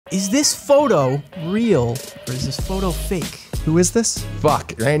Is this photo real or is this photo fake? Who is this?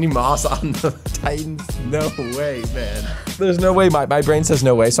 Fuck, Randy Moss on the Titans? No way, man. There's no way. My brain says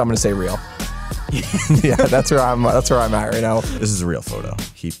no way, so I'm gonna say real. Yeah, that's where I'm at right now. This is a real photo.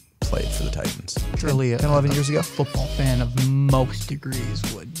 He played for the Titans. Surely 10, 11 years ago. football fan of most degrees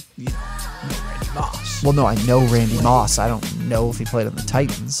would, know Randy Moss. Well, no, I know Randy Moss. I don't know if he played on the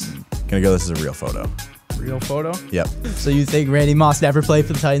Titans. Gonna go, this is a real photo. Real photo? Yep. So you think Randy Moss never played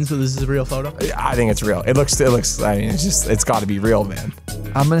for the Titans, but this is a real photo? I think it's real. It looks, I mean, it's gotta be real, man.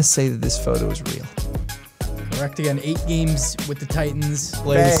 I'm going to say that this photo is real. Correct again, 8 games with the Titans.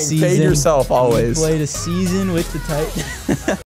 Played a Bang, season. fade yourself always. Played a season with the Titans.